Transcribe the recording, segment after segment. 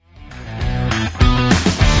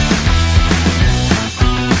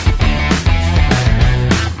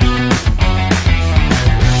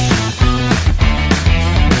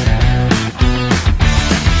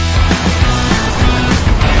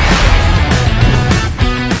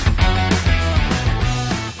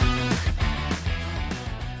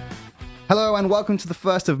and welcome to the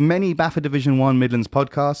first of many BAFA Division 1 Midlands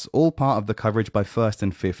podcasts, all part of the coverage by First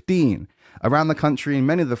and 15. Around the country, in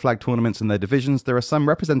many of the flag tournaments and their divisions, there are some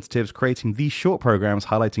representatives creating these short programs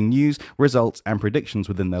highlighting news, results, and predictions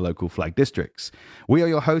within their local flag districts. We are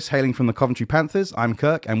your hosts, hailing from the Coventry Panthers. I'm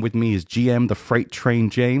Kirk, and with me is GM, the Freight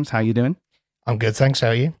Train James. How you doing? I'm good, thanks. How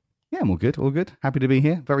are you? Yeah, I'm all good, all good. Happy to be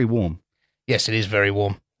here. Very warm. Yes, it is very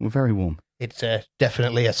warm. We're very warm. It's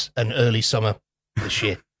definitely an early summer this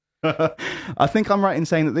year. I think I'm right in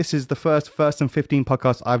saying that this is the first and 15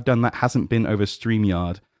 podcast I've done that hasn't been over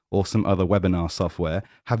StreamYard or some other webinar software.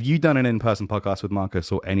 Have you done an in-person podcast with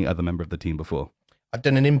Marcus or any other member of the team before? I've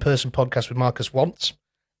done an in-person podcast with Marcus once.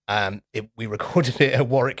 We recorded it at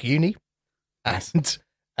Warwick Uni. And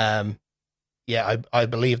I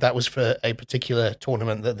believe that was for a particular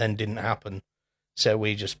tournament that then didn't happen. So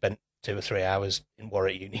we just spent 2 or 3 hours in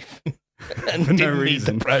Warwick Uni and For no didn't need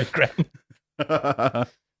reason. the program.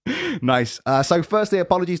 Nice. So firstly,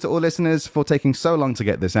 apologies to all listeners for taking so long to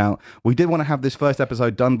get this out. We did want to have this first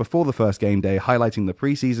episode done before the first game day, highlighting the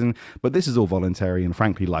preseason, but this is all voluntary and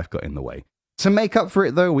frankly, life got in the way. To make up for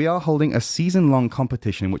it though, we are holding a season-long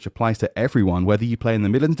competition which applies to everyone, whether you play in the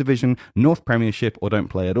Midlands Division, North Premiership, or don't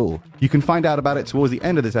play at all. You can find out about it towards the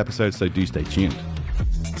end of this episode, so do stay tuned.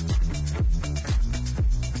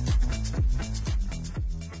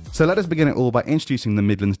 So let us begin it all by introducing the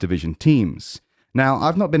Midlands Division teams. Now,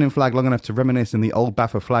 I've not been in flag long enough to reminisce in the old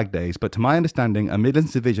BAFA flag days, but to my understanding, a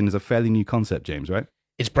Midlands division is a fairly new concept, James, right?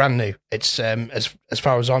 It's brand new. It's as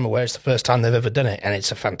far as I'm aware, it's the first time they've ever done it, and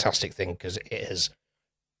it's a fantastic thing because it has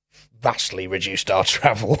vastly reduced our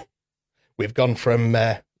travel. We've gone from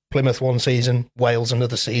Plymouth one season, Wales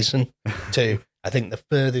another season, to I think the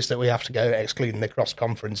furthest that we have to go, excluding the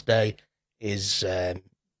cross-conference day, is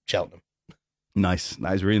Cheltenham. Nice.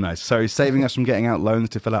 That is really nice. So saving us from getting out loans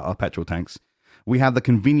to fill out our petrol tanks. We have the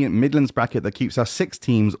convenient Midlands bracket that keeps our 6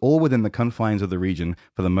 teams all within the confines of the region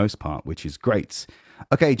for the most part, which is great.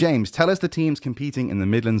 Okay, James, tell us the teams competing in the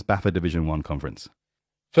Midlands BAFA Division 1 conference.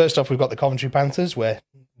 First off, we've got the Coventry Panthers, where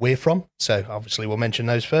we're from, so obviously we'll mention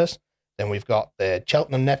those first. Then we've got the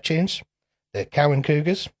Cheltenham Neptunes, the Cowan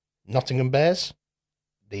Cougars, Nottingham Bears,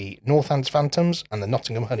 the Northants Phantoms, and the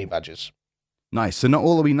Nottingham Honey Badgers. Nice. So not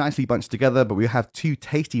all will be nicely bunched together, but we have 2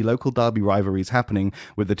 tasty local derby rivalries happening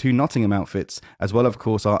with the 2 Nottingham outfits, as well, of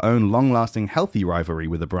course, our own long-lasting healthy rivalry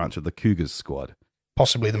with a branch of the Cougars squad.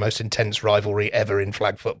 Possibly the most intense rivalry ever in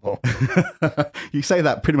flag football. You say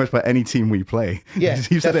that pretty much about any team we play. Yeah,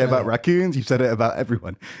 You've said it about Raccoons, you've said it about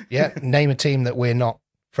everyone. Yeah, name a team that we're not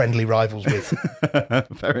friendly rivals with.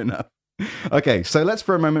 Fair enough. Okay, so let's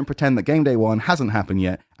for a moment pretend that game day 1 hasn't happened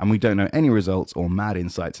yet, and we don't know any results or mad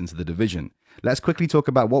insights into the division. Let's quickly talk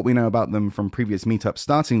about what we know about them from previous meetups,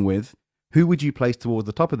 starting with, who would you place towards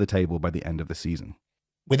the top of the table by the end of the season?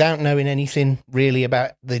 Without knowing anything really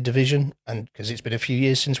about the division, and because it's been a few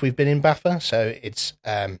years since we've been in BAFA, so it's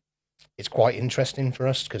quite interesting for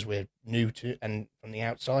us because we're new to and from the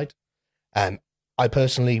outside. I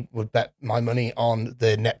personally would bet my money on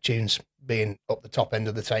the Neptunes being up the top end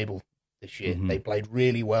of the table this year. Mm-hmm. They played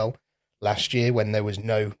really well last year when there was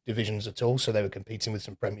no divisions at all, so they were competing with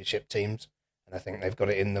some Premiership teams. I think they've got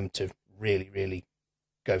it in them to really, really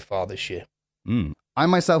go far this year. I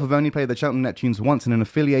myself have only played the Cheltenham Neptunes once in an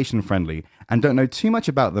affiliation friendly and don't know too much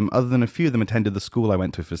about them other than a few of them attended the school I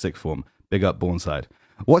went to for sixth form. Big up Bourneside.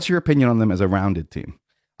 What's your opinion on them as a rounded team?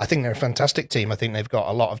 I think they're a fantastic team. I think they've got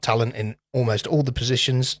a lot of talent in almost all the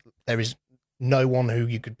positions. There is no one who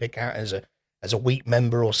you could pick out as a weak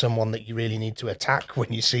member or someone that you really need to attack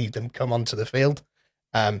when you see them come onto the field.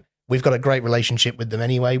 We've got a great relationship with them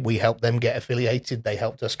anyway. We helped them get affiliated. They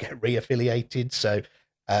helped us get re-affiliated. So,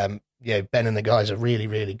 Ben and the guys are really,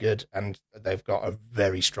 really good, and they've got a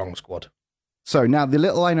very strong squad. So now the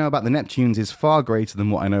little I know about the Neptunes is far greater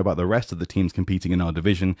than what I know about the rest of the teams competing in our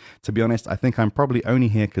division. To be honest, I think I'm probably only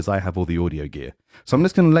here because I have all the audio gear. So I'm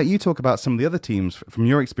just going to let you talk about some of the other teams from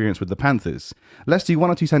your experience with the Panthers. Let's do 1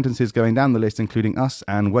 or 2 sentences going down the list, including us,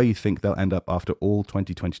 and where you think they'll end up after all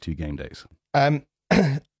 2022 game days.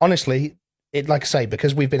 Honestly, like I say,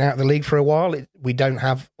 because we've been out of the league for a while, we don't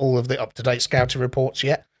have all of the up-to-date scouting reports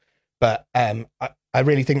yet. But I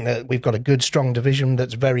really think that we've got a good, strong division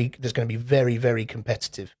that's going to be very, very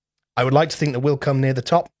competitive. I would like to think that we'll come near the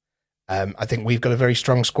top. I think we've got a very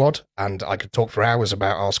strong squad, and I could talk for hours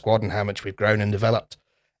about our squad and how much we've grown and developed.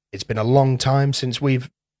 It's been a long time since we've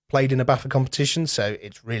played in a BAFA competition, so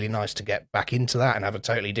it's really nice to get back into that and have a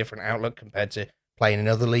totally different outlook compared to playing in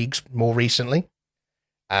other leagues more recently.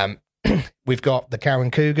 We've got the Cowan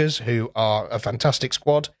Cougars, who are a fantastic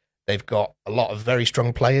squad. They've got a lot of very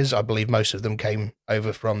strong players. I believe most of them came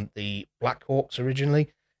over from the Black Hawks originally.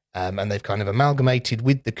 and they've kind of amalgamated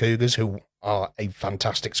with the Cougars, who are a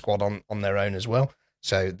fantastic squad on their own as well.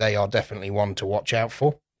 So they are definitely one to watch out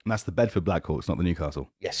for. And that's the Bedford Black Hawks, not the Newcastle.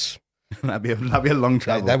 Yes. that'd be a long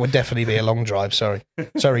travel. That would definitely be a long drive. Sorry,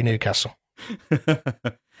 Newcastle.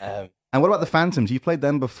 And what about the Phantoms? You've played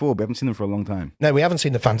them before, but we haven't seen them for a long time. No, we haven't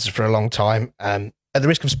seen the Phantoms for a long time. At the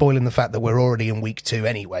risk of spoiling the fact that we're already in week 2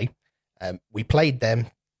 anyway, we played them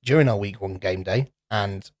during our week 1 game day,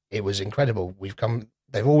 and it was incredible.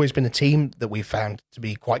 They've always been a team that we've found to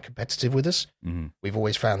be quite competitive with us. Mm-hmm. We've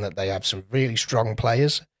always found that they have some really strong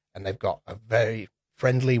players, and they've got a very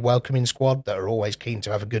friendly, welcoming squad that are always keen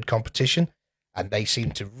to have a good competition, and they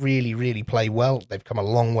seem to really, really play well. They've come a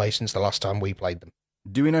long way since the last time we played them.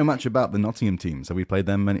 Do we know much about the Nottingham teams? Have we played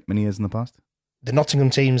them many years in the past? The Nottingham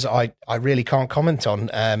teams, I really can't comment on.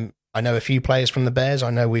 I know a few players from the Bears. I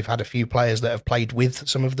know we've had a few players that have played with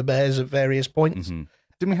some of the Bears at various points. Mm-hmm.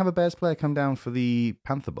 Didn't we have a Bears player come down for the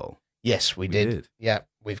Panther Bowl? Yes, we did. Yeah,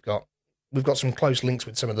 we've got some close links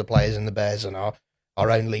with some of the players in the Bears, and our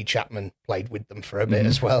own Lee Chapman played with them for a bit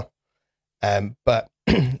as well. But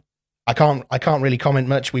I can't really comment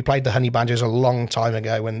much. We played the Honey Badgers a long time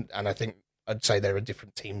ago, and I think I'd say they're a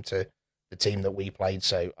different team to the team that we played,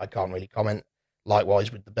 so I can't really comment.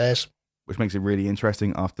 Likewise with the Bears. Which makes it really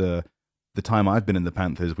interesting. After the time I've been in the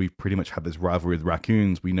Panthers, we've pretty much had this rivalry with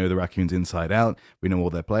Raccoons. We know the Raccoons inside out. We know all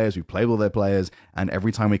their players. We play all their players. And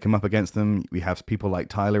every time we come up against them, we have people like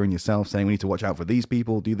Tyler and yourself saying we need to watch out for these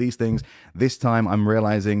people, do these things. This time I'm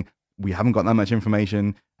realizing we haven't got that much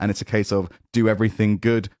information, and it's a case of do everything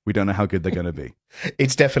good. We don't know how good they're going to be.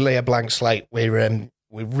 It's definitely a blank slate. We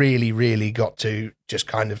really, really got to just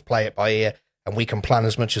kind of play it by ear, and we can plan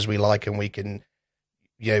as much as we like, and we can,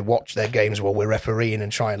 watch their games while we're refereeing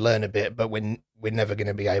and try and learn a bit, but we're never going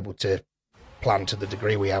to be able to plan to the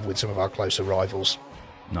degree we have with some of our closer rivals.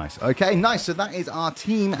 Nice. Okay, nice. So that is our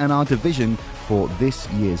team and our division for this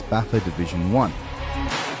year's BAFA Division 1.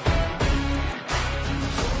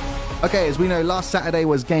 Okay, as we know, last Saturday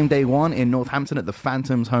was game day 1 in Northampton at the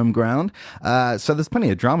Phantoms home ground. So there's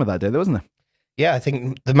plenty of drama that day, there, wasn't there? Yeah, I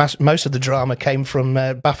think most of the drama came from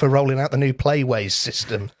BAFA rolling out the new Playways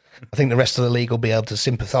system. I think the rest of the league will be able to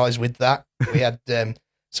sympathise with that. We had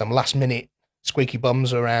some last-minute squeaky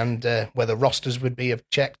bums around whether rosters would be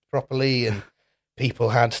checked properly and people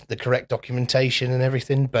had the correct documentation and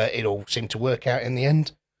everything, but it all seemed to work out in the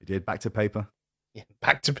end. It did. Back to paper. Yeah,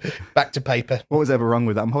 back to paper. What was ever wrong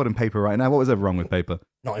with that? I'm holding paper right now. What was ever wrong with paper?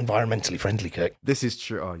 Not environmentally friendly, Kirk. This is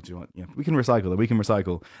true. Oh, do you know what? Yeah, we can recycle it. We can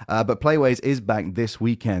recycle. But Playways is back this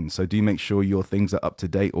weekend, so do make sure your things are up to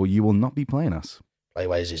date, or you will not be playing us.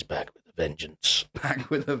 Playways is back with a vengeance. Back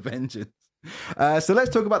with a vengeance. So let's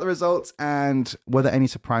talk about the results and were there any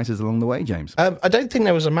surprises along the way, James? I don't think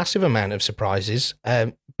there was a massive amount of surprises.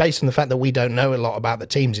 Based on the fact that we don't know a lot about the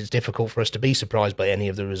teams, it's difficult for us to be surprised by any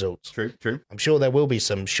of the results. True. I'm sure there will be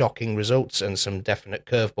some shocking results and some definite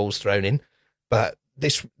curveballs thrown in. But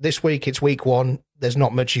this week, it's week 1. There's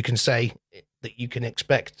not much you can say that you can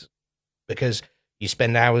expect because you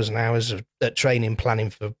spend hours and hours of training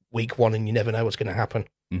planning for week 1 and you never know what's going to happen.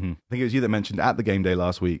 Mm-hmm. I think it was you that mentioned at the game day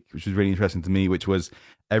last week, which was really interesting to me, which was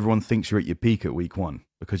everyone thinks you're at your peak at week 1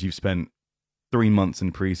 because you've spent 3 months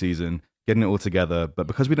in preseason getting it all together. But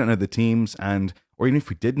because we don't know the teams or even if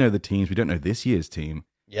we did know the teams, we don't know this year's team.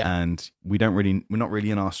 Yeah. And we're not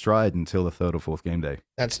really in our stride until the 3rd or 4th game day.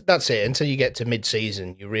 That's it. Until you get to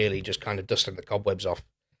mid-season, you're really just kind of dusting the cobwebs off.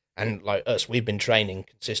 And like us, we've been training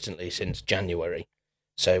consistently since January.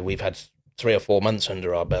 So we've had 3 or 4 months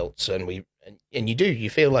under our belts, and you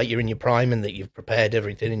feel like you're in your prime and that you've prepared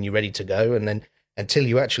everything and you're ready to go. And then until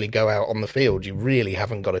you actually go out on the field, you really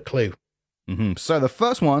haven't got a clue. Mm-hmm. So the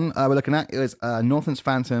first one we're looking at is Northants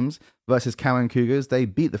Phantoms versus Cowan Cougars. They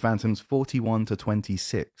beat the Phantoms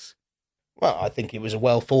 41-26. Well, I think it was a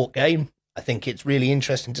well-fought game. I think it's really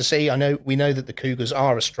interesting to see. We know that the Cougars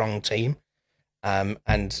are a strong team,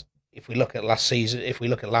 and if we look at last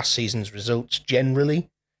season's results, generally,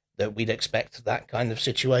 that we'd expect that kind of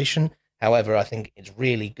situation. However, I think it's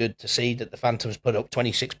really good to see that the Phantoms put up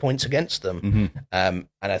 26 points against them, mm-hmm. And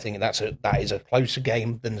I think that is a closer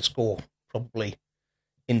game than the score probably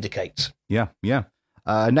indicates. Yeah.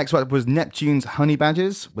 Next up was Neptune's Honey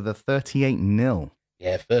Badgers with a 38-0.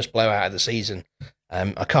 Yeah, first blowout of the season.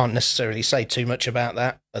 I can't necessarily say too much about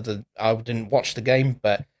that. I didn't watch the game,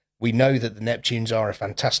 but we know that the Neptunes are a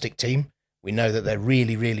fantastic team. We know that they're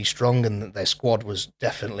really, really strong and that their squad was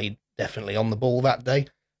definitely on the ball that day.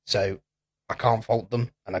 So I can't fault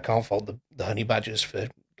them, and I can't fault the Honey Badgers for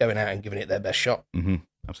going out and giving it their best shot. Mm-hmm.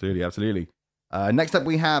 Absolutely. Next up,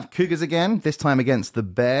 we have Cougars again, this time against the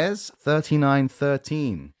Bears,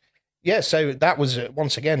 39-13. Yeah, so that was,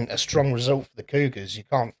 once again, a strong result for the Cougars. You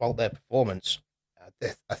can't fault their performance.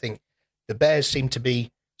 I think the Bears seem to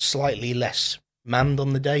be slightly less manned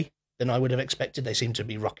on the day than I would have expected. They seem to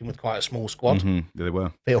be rocking with quite a small squad. Mm-hmm. Yeah, they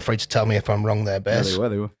were. Feel free to tell me if I'm wrong there, Bears. Yeah,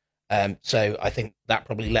 they were. So I think that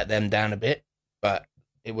probably let them down a bit, but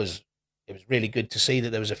it was really good to see that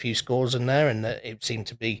there was a few scores in there, and that it seemed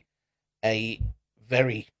to be a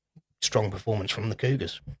very strong performance from the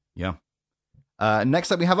Cougars. Yeah.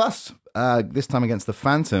 Next up, we have us. This time against the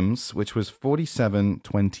Phantoms, which was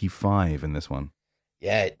 47-25 in this one.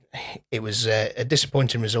 Yeah, it was a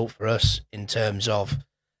disappointing result for us in terms of,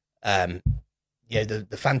 the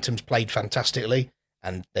Phantoms played fantastically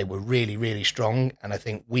and they were really, really strong. And I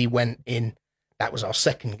think we went in, that was our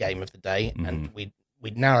second game of the day, and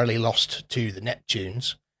we'd narrowly lost to the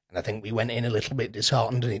Neptunes. And I think we went in a little bit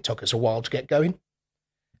disheartened, and it took us a while to get going.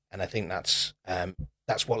 And I think that's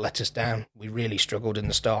what let us down. We really struggled in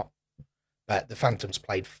the start, but the Phantoms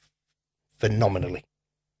played phenomenally.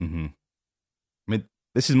 Mm-hmm. I mean,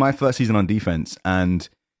 this is my first season on defense, and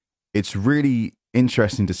it's really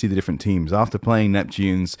interesting to see the different teams. After playing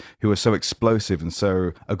Neptunes, who are so explosive and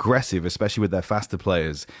so aggressive, especially with their faster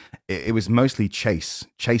players, it was mostly chase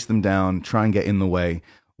them down, try and get in the way.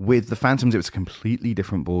 With the Phantoms, it was a completely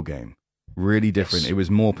different ball game. Really different. Yes. It was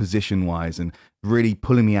more position-wise and really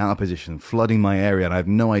pulling me out of position, flooding my area, and I have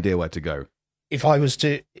no idea where to go. If I was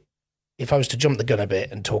to jump the gun a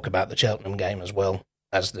bit and talk about the Cheltenham game as well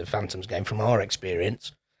as the Phantoms game from our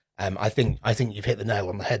experience, I think you've hit the nail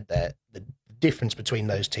on the head there. The difference between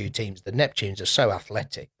those two teams, the Neptunes are so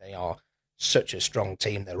athletic. They are such a strong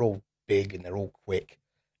team. They're all big and they're all quick.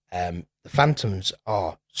 The Phantoms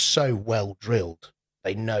are so well drilled.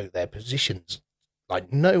 They know their positions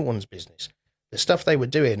like no one's business. The stuff they were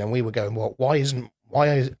doing, and we were going, "Well, why isn't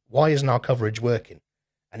our coverage working?"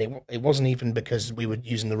 And it wasn't even because we were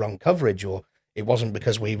using the wrong coverage, or it wasn't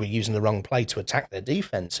because we were using the wrong play to attack their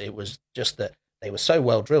defense. It was just that they were so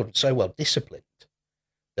well drilled and so well disciplined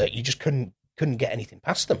that you just couldn't get anything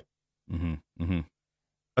past them. Mm-hmm. Mm-hmm.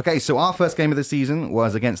 Okay, so our first game of the season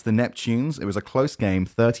was against the Neptunes. It was a close game,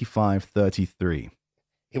 35-33.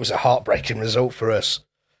 It was a heartbreaking result for us.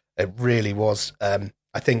 It really was.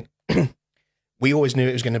 I think we always knew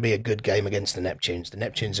it was going to be a good game against the Neptunes. The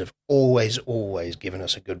Neptunes have always given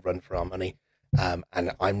us a good run for our money,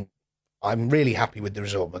 and I'm really happy with the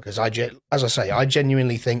result because as I say, I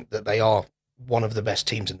genuinely think that they are one of the best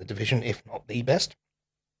teams in the division, if not the best.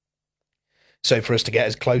 So for us to get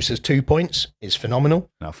as close as 2 points is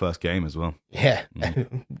phenomenal. Our first game as well. Yeah,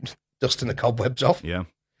 dusting the cobwebs off. Yeah.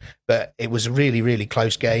 But it was a really, really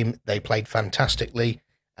close game. They played fantastically.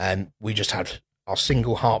 And we just had our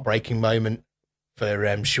single heartbreaking moment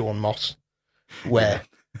for Sean Moss, where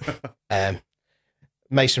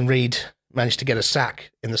Mason Reid managed to get a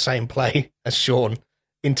sack in the same play as Sean,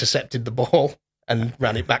 intercepted the ball and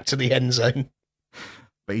ran it back to the end zone.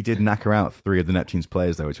 But he did knacker out 3 of the Neptunes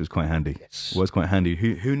players, though, which was quite handy. Yes. It was quite handy.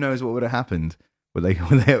 Who knows what would have happened? Were they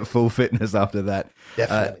at full fitness after that?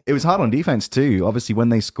 Definitely. It was hard on defense, too. Obviously, when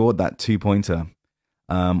they scored that 2-pointer,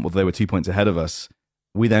 well, they were 2 points ahead of us,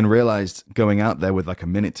 we then realized going out there with like a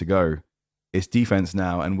minute to go, it's defense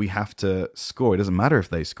now, and we have to score. It doesn't matter if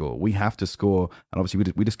they score. We have to score. And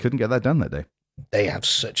obviously, we just couldn't get that done that day. They have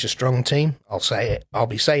such a strong team. I'll say it. I'll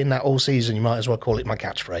be saying that all season. You might as well call it my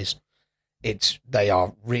catchphrase. They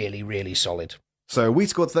are really, really solid. So we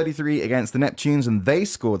scored 33 against the Neptunes, and they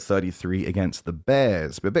scored 33 against the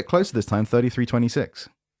Bears. But a bit closer this time, 33-26.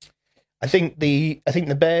 I think the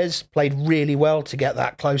Bears played really well to get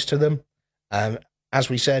that close to them. As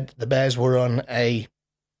we said, the Bears were on a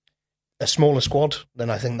smaller squad than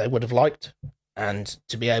I think they would have liked. And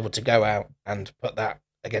to be able to go out and put that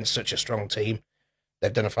against such a strong team,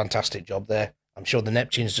 they've done a fantastic job there. I'm sure the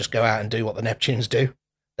Neptunes just go out and do what the Neptunes do.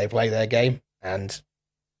 They play their game, and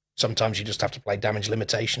sometimes you just have to play damage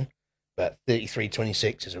limitation. But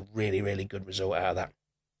 33-26 is a really, really good result out of that.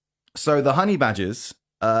 So the Honey Badgers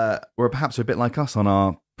were perhaps a bit like us on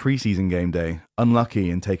our preseason game day, unlucky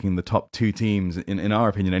in taking the top 2 teams, in our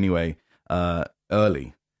opinion anyway,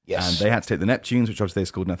 early. Yes. And they had to take the Neptunes, which obviously they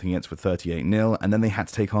scored nothing against, for 38-0, and then they had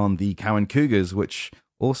to take on the Cowan Cougars, which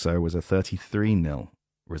also was a 33-0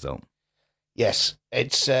 result. Yes,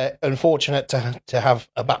 it's unfortunate to have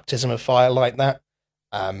a baptism of fire like that.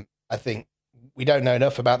 I think we don't know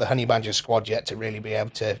enough about the Honey Badgers squad yet to really be able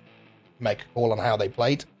to make a call on how they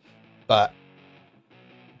played, but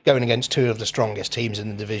going against 2 of the strongest teams in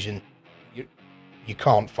the division, you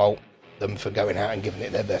can't fault them for going out and giving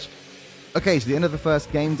it their best. Okay, so the end of the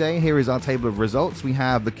first game day, here is our table of results. We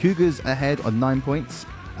have the Cougars ahead on 9 points.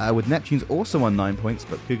 with Neptunes also on 9 points,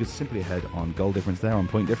 but Cougars simply ahead on goal difference there, on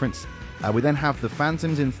point difference. We then have the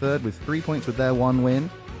Phantoms in third with 3 points with their 1 win,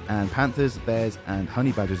 and Panthers, Bears, and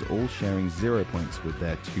Honey Badgers all sharing 0 points with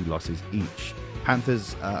their 2 losses each.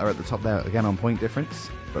 Panthers are at the top there again on point difference,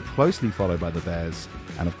 but closely followed by the Bears,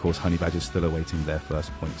 and of course Honey Badgers still awaiting their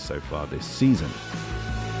first points so far this season.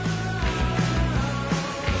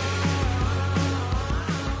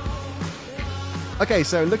 Okay,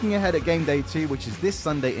 so looking ahead at game day 2, which is this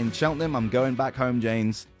Sunday in Cheltenham. I'm going back home,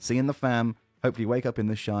 James, seeing the fam. Hopefully wake up in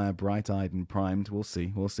the Shire bright-eyed and primed. We'll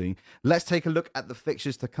see. Let's take a look at the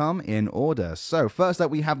fixtures to come in order. So first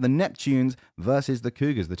up, we have the Neptunes versus the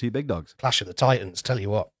Cougars, the 2 big dogs. Clash of the Titans, tell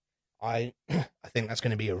you what. I think that's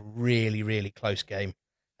going to be a really, really close game.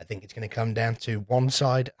 I think it's going to come down to one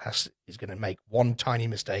side is going to make one tiny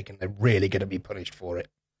mistake and they're really going to be punished for it.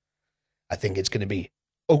 I think it's going to be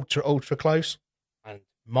ultra, ultra close. And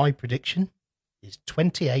my prediction is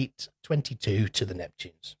 28-22 to the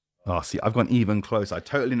Neptunes. Oh, see, I've gone even closer. I'm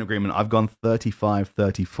totally in agreement. I've gone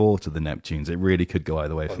 35-34 to the Neptunes. It really could go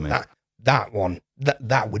either way for me.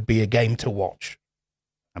 That would be a game to watch.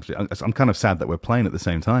 Absolutely. I'm kind of sad that we're playing at the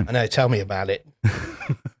same time. I know, tell me about it.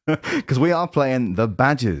 Because we are playing the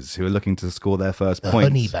Badgers, who are looking to score their first points.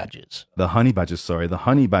 The Honey Badgers,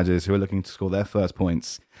 who are looking to score their first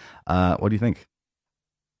points. What do you think?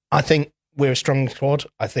 I think we're a strong squad.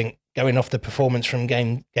 I think going off the performance from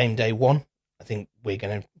game day 1, I think we're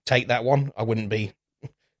going to take that one. I wouldn't be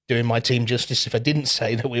doing my team justice if I didn't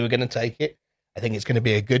say that we were going to take it. I think it's going to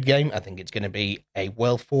be a good game. I think it's going to be a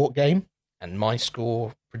well-fought game. And my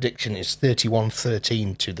score prediction is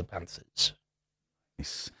 31-13 to the Panthers.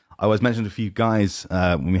 Nice. I was mentioning to a few guys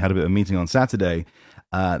when we had a bit of a meeting on Saturday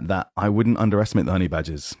that I wouldn't underestimate the Honey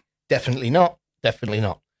Badgers. Definitely not.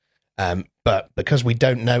 But because we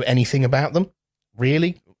don't know anything about them,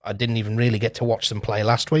 really, I didn't even really get to watch them play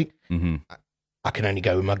last week. Mm-hmm. I can only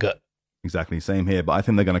go with my gut. Exactly, same here. But I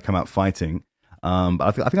think they're going to come out fighting. But I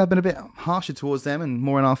think I've been a bit harsher towards them and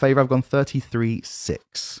more in our favour. I've gone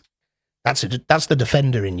 33-6. That's the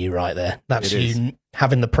defender in you right there. That's you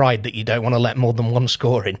having the pride that you don't want to let more than one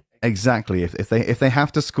score in. Exactly. If they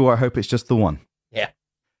have to score, I hope it's just the one. Yeah.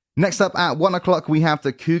 Next up at 1 o'clock, we have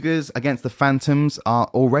the Cougars against the Phantoms,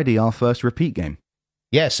 already our first repeat game.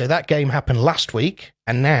 Yeah, so that game happened last week,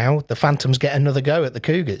 and now the Phantoms get another go at the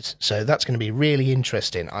Cougars. So that's going to be really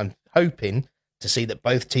interesting. I'm hoping to see that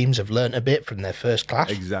both teams have learnt a bit from their first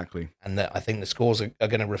clash. Exactly. And that I think the scores are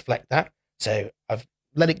going to reflect that. So I've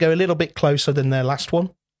let it go a little bit closer than their last one.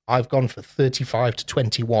 I've gone for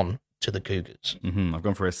 35-21 to the Cougars. Mm-hmm. I've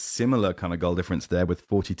gone for a similar kind of goal difference there with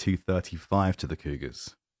 42-35 to the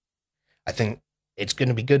Cougars. I think it's going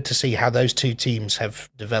to be good to see how those two teams have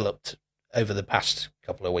developed over the past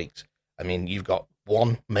couple of weeks. I mean, you've got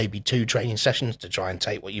 1, maybe 2 training sessions to try and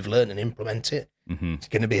take what you've learned and implement it. Mm-hmm. It's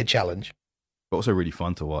going to be a challenge. But also really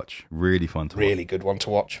fun to watch. Really good one to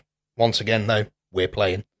watch. Once again, though, we're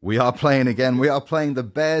playing. We are playing again. We are playing the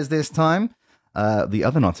Bears this time. The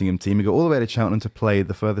other Nottingham team. We go all the way to Cheltenham to play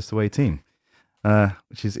the furthest away team,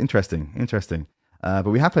 which is interesting. But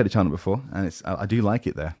we have played at Cheltenham before, and I do like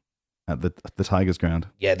it there at the Tigers ground.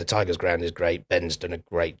 Yeah, the Tigers ground is great. Ben's done a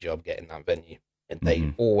great job getting that venue. And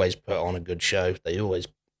they always put on a good show. They always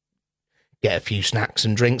get a few snacks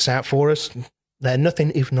and drinks out for us. They're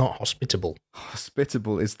nothing if not hospitable.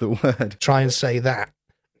 Hospitable is the word. Try and say that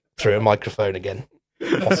through a microphone again.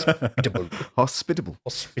 Hospitable.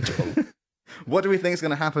 What do we think is going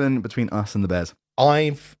to happen between us and the Bears?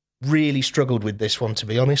 I've really struggled with this one, to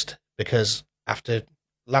be honest, because after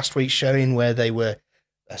last week's showing where they were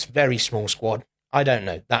a very small squad, I don't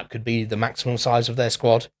know. That could be the maximum size of their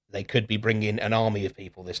squad. They could be bringing an army of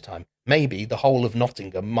people this time. Maybe the whole of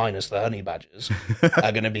Nottingham, minus the Honey Badgers,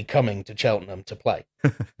 are going to be coming to Cheltenham to play.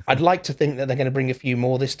 I'd like to think that they're going to bring a few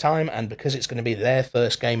more this time, and because it's going to be their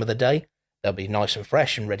first game of the day, they'll be nice and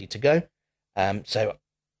fresh and ready to go. So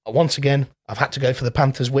once again, I've had to go for the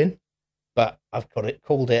Panthers win, but I've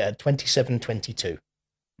called it at 27-22.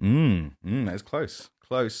 That's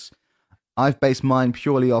close. I've based mine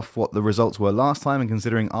purely off what the results were last time and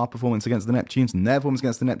considering our performance against the Neptunes and their performance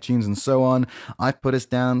against the Neptunes and so on. I've put us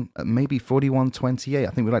down at maybe 41-28. I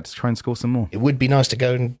think we'd like to try and score some more. It would be nice to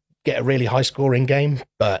go and get a really high-scoring game,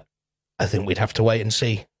 but I think we'd have to wait and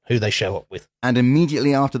see who they show up with. And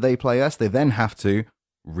immediately after they play us, they then have to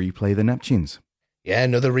replay the Neptunes. Yeah,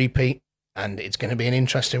 another repeat, and it's going to be an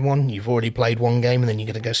interesting one. You've already played one game, and then you're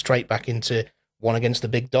going to go straight back into one against the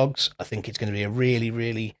big dogs. I think it's going to be a really,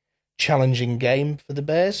 really challenging game for the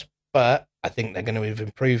Bears, but I think they're going to have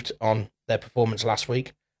improved on their performance last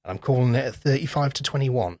week, and I'm calling it at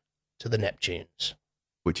 35-21 to the Neptunes.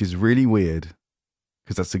 Which is really weird,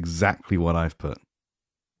 because that's exactly what I've put.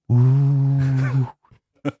 Ooh.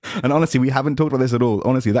 And honestly, we haven't talked about this at all.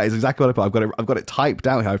 Honestly, that is exactly what I put. I've got it typed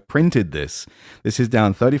out here. I've printed this. This is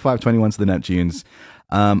down 35-21 to the Neptunes.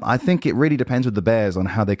 I think it really depends with the Bears on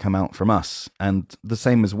how they come out from us. And the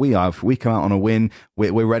same as we are. If we come out on a win,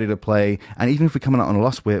 we're ready to play. And even if we come out on a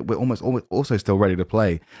loss, we're almost also still ready to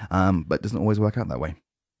play. But it doesn't always work out that way.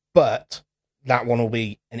 But that one will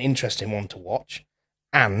be an interesting one to watch.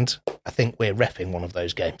 And I think we're reffing one of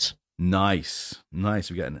those games. Nice.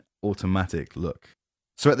 We get an automatic look.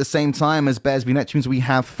 So at the same time as Bears v Neptunes, we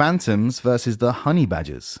have Phantoms versus the Honey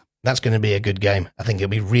Badgers. That's going to be a good game. I think it'll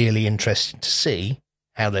be really interesting to see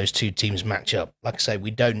how those two teams match up. Like I say,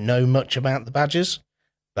 we don't know much about the Badgers,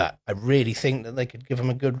 but I really think that they could give them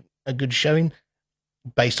a good showing.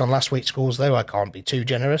 Based on last week's scores, though, I can't be too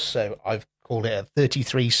generous, so I've called it a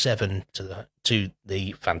 33-7 to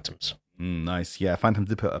the Phantoms. Nice. Yeah, Phantoms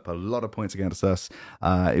did put up a lot of points against us.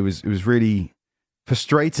 It was really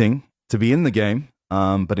frustrating to be in the game,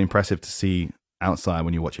 but impressive to see outside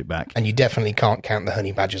when you watch it back. And you definitely can't count the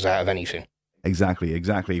Honey Badgers out of anything.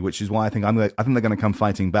 Exactly. Which is why I think they're going to come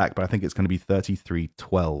fighting back, but I think it's going to be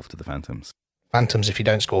 33-12 to the Phantoms. Phantoms, if you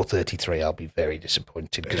don't score 33, I'll be very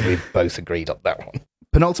disappointed because we've both agreed on that one.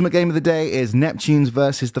 Penultimate game of the day is Neptunes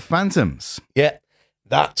versus the Phantoms. Yeah,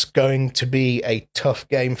 that's going to be a tough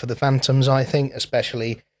game for the Phantoms, I think,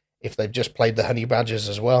 especially if they've just played the Honey Badgers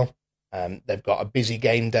as well. They've got a busy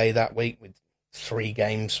game day that week with 3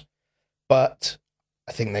 games, but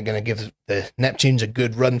I think they're going to give the Neptunes a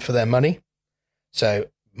good run for their money. So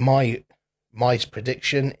my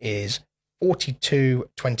prediction is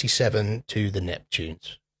 42-27 to the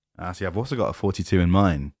Neptunes. See, I've also got a 42 in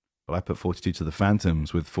mine, but I put 42 to the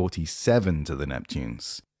Phantoms with 47 to the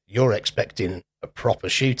Neptunes. You're expecting a proper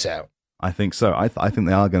shootout. I think so. I think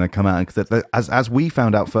they are going to come out, because as we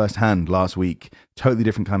found out firsthand last week, totally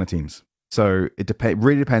different kind of teams. So it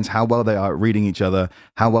really depends how well they are at reading each other,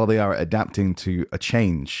 how well they are at adapting to a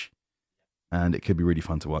change, and it could be really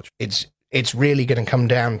fun to watch. It's really going to come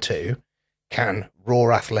down to, can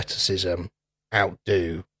raw athleticism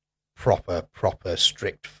outdo proper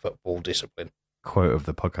strict football discipline? Quote of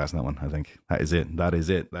the podcast, that one, I think. That is it. That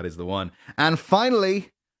is the one. And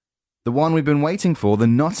finally, the one we've been waiting for, the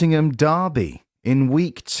Nottingham Derby in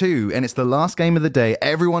week 2. And it's the last game of the day.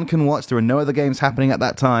 Everyone can watch. There are no other games happening at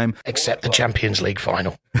that time. Except the Champions League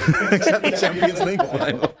final. Except the Champions League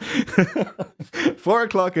final. 4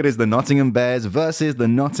 o'clock, it is the Nottingham Bears versus the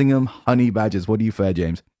Nottingham Honey Badgers. What do you fare,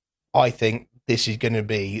 James? I think this is going to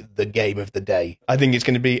be the game of the day. I think it's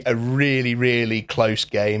going to be a really, really close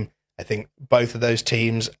game. I think both of those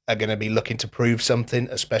teams are going to be looking to prove something,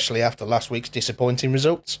 especially after last week's disappointing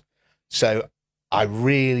results. So I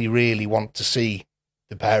really, really want to see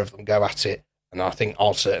the pair of them go at it, and I think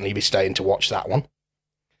I'll certainly be staying to watch that one.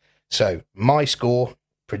 So my score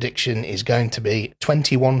prediction is going to be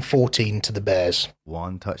 21-14 to the Bears.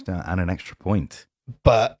 1 touchdown and an extra point.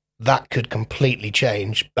 But that could completely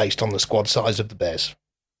change based on the squad size of the Bears.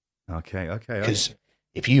 Okay. Because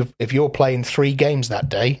if you're playing 3 games that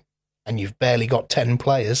day and you've barely got 10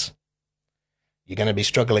 players, you're going to be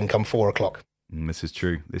struggling come 4 o'clock. This is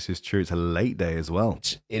true. It's a late day as well.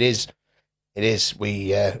 It is.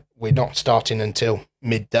 We're not starting until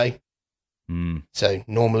midday. So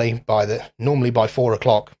normally by 4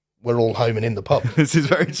 o'clock, we're all home and in the pub. This is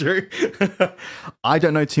very true. I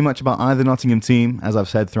don't know too much about either Nottingham team, as I've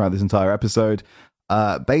said throughout this entire episode.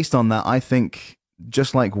 Based on that, I think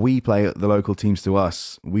just like we play the local teams to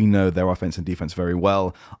us, we know their offense and defense very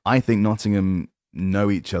well. I think Nottingham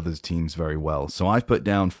know each other's teams very well. So I've put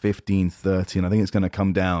down 15-30, and I think it's going to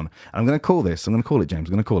come down. And I'm going to call this. I'm going to call it, James.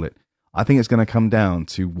 I'm going to call it. I think it's going to come down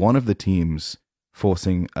to one of the teams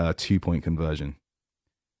forcing a 2-point conversion.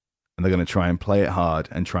 And they're going to try and play it hard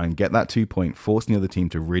and try and get that 2-point, forcing the other team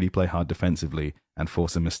to really play hard defensively and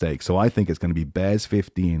force a mistake. So I think it's going to be Bears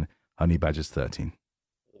 15, Honey Badgers 13.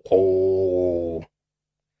 Oh,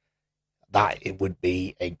 that it would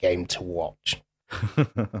be a game to watch.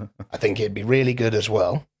 I think it'd be really good as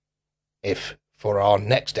well if for our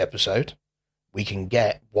next episode we can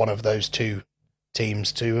get one of those 2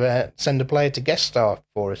 teams to send a player to guest star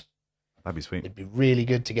for us. That'd be sweet. It'd be really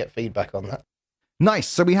good to get feedback on that. Nice.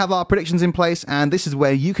 So we have our predictions in place, and this is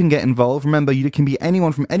where you can get involved. Remember, you can be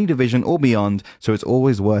anyone from any division or beyond, so it's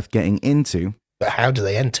always worth getting into. But how do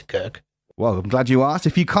they enter, Kirk? Well, I'm glad you asked.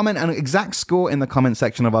 If you comment an exact score in the comment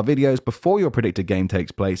section of our videos before your predicted game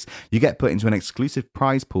takes place, you get put into an exclusive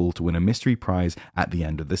prize pool to win a mystery prize at the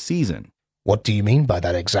end of the season. What do you mean by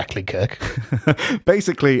that exactly, Kirk?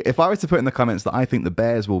 Basically, if I was to put in the comments that I think the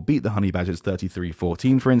Bears will beat the Honey Badgers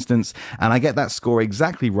 33-14, for instance, and I get that score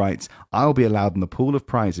exactly right, I'll be allowed in the pool of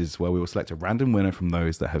prizes where we will select a random winner from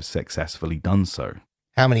those that have successfully done so.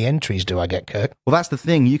 How many entries do I get, Kirk? Well, that's the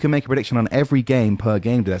thing. You can make a prediction on every game per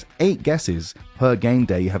game day. That's 8 guesses per game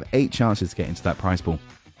day. You have 8 chances to get into that prize pool.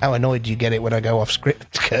 How annoyed do you get it when I go off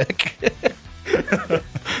script, Kirk?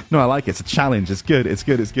 No, I like it. It's a challenge. It's good. It's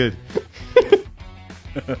good. It's good.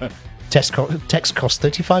 Text costs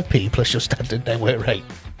 35p plus your standard network rate.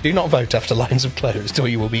 Do not vote after lines have closed or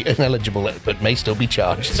you will be ineligible but may still be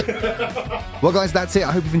charged. Well, guys, that's it.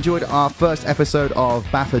 I hope you've enjoyed our first episode of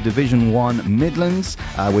BAFA Division 1 Midlands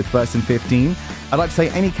with First and 15. I'd like to say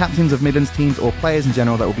any captains of Midlands teams or players in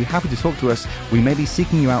general that will be happy to talk to us, we may be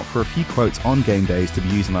seeking you out for a few quotes on game days to be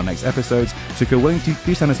used in our next episodes. So if you're willing to,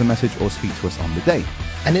 do send us a message or speak to us on the day.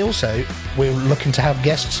 And also, we're looking to have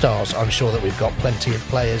guest stars. I'm sure that we've got plenty of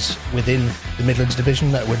players within the Midlands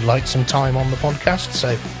division that would like some time on the podcast.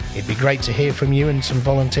 So it'd be great to hear from you and some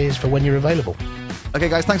volunteers for when you're available. Okay,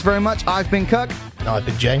 guys, thanks very much. I've been Kirk. And I've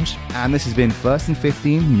been James. And this has been First and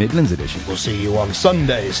 15 Midlands Edition. We'll see you on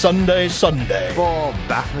Sunday. For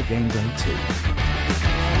BAFA Game Day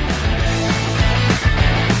 2.